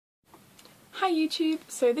Hi YouTube,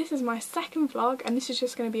 so this is my second vlog and this is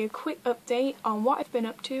just going to be a quick update on what I've been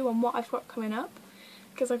up to and what I've got coming up,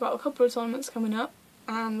 because I've got a couple of tournaments coming up.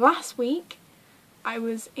 And last week I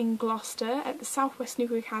was in Gloucester at the South West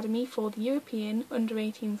Snooker Academy for the European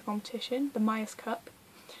Under-18s competition, the Myers Cup.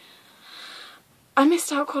 I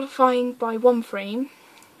missed out qualifying by one frame.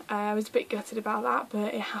 I was a bit gutted about that,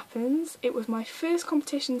 but it happens. It was my first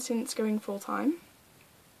competition since going full-time.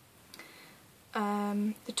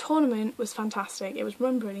 The tournament was fantastic. It was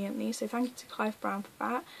run brilliantly, so thank you to Clive Brown for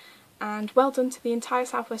that. And well done to the entire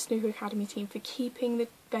South West Snooker Academy team for keeping the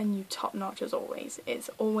venue top notch as always. It's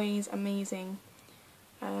always amazing.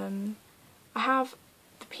 I have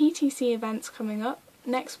the PTC events coming up.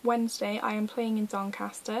 Next Wednesday I am playing in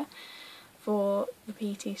Doncaster for the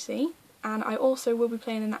PTC, and I also will be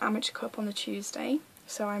playing in the Amateur Cup on the Tuesday,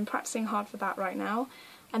 so I'm practicing hard for that right now.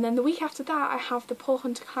 And then the week after that I have the Paul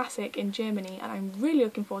Hunter Classic in Germany, and I'm really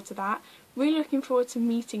looking forward to that. Really looking forward to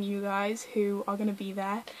meeting you guys who are going to be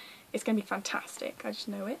there. It's going to be fantastic, I just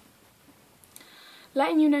know it.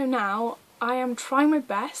 Letting you know now, I am trying my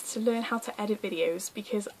best to learn how to edit videos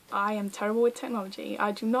because I am terrible with technology.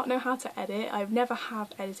 I do not know how to edit. I've never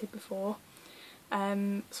have edited before. So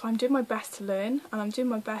I'm doing my best to learn, and I'm doing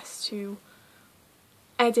my best to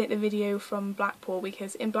edit the video from Blackpool,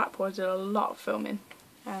 because in Blackpool I did a lot of filming.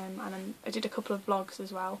 And I did a couple of vlogs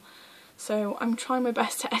as well, so I'm trying my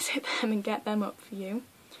best to edit them and get them up for you,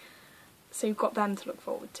 so you've got them to look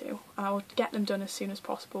forward to, and I will get them done as soon as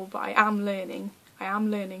possible. But I am learning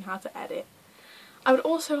how to edit. I would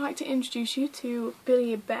also like to introduce you to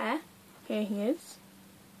Billy Bear. Here he is.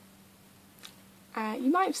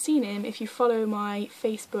 You might have seen him if you follow my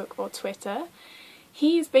Facebook or Twitter.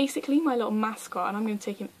 He is basically my little mascot, and I'm going to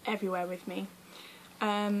take him everywhere with me.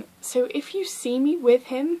 So if you see me with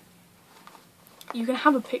him, you can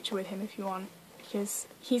have a picture with him if you want, because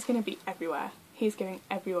he's going to be everywhere. He's going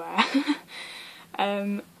everywhere.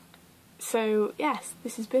 So yes,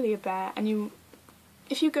 this is Billy Bear, and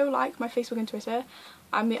if you go like my Facebook and Twitter,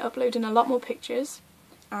 I'm uploading a lot more pictures,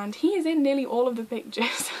 and he is in nearly all of the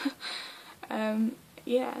pictures.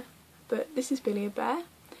 Yeah, but this is Billy Bear.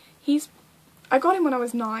 I got him when I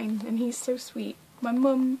was 9, and he's so sweet. My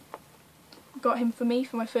mum got him for me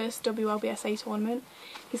for my first WLBSA tournament.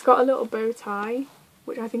 He's got a little bow tie,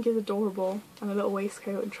 which I think is adorable, and a little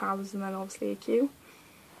waistcoat and trousers, and then obviously a cue.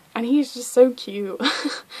 And he's just so cute.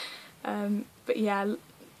 But yeah,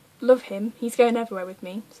 love him. He's going everywhere with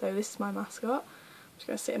me, so this is my mascot. I'm just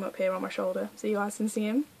going to sit him up here on my shoulder so you guys can see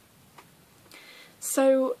him.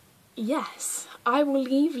 So yes, I will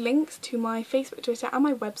leave links to my Facebook, Twitter and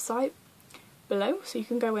my website below, so you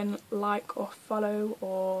can go and like or follow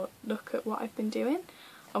or look at what I've been doing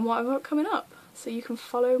and what I've got coming up, so you can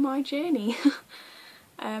follow my journey.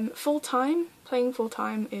 Playing full time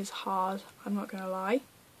is hard, I'm not gonna lie.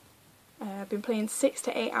 I've been playing 6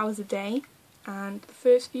 to 8 hours a day, and the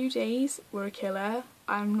first few days were a killer.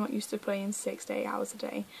 I'm not used to playing 6 to 8 hours a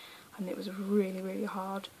day, and it was really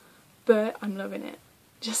hard, but I'm loving it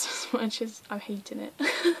just as much as I'm hating it.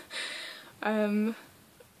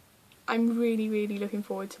 I'm really looking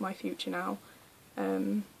forward to my future now.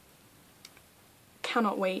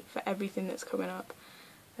 Cannot wait for everything that's coming up.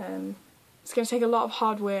 It's going to take a lot of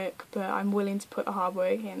hard work, but I'm willing to put the hard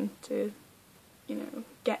work in to,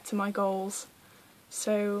 get to my goals.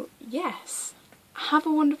 So yes, have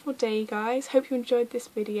a wonderful day guys. Hope you enjoyed this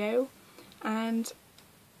video, and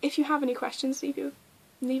if you have any questions, leave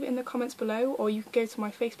it in the comments below, or you can go to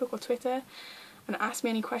my Facebook or Twitter and ask me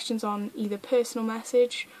any questions on either personal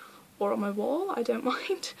message or on my wall, I don't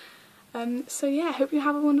mind. So yeah, hope you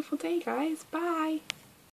have a wonderful day guys. Bye!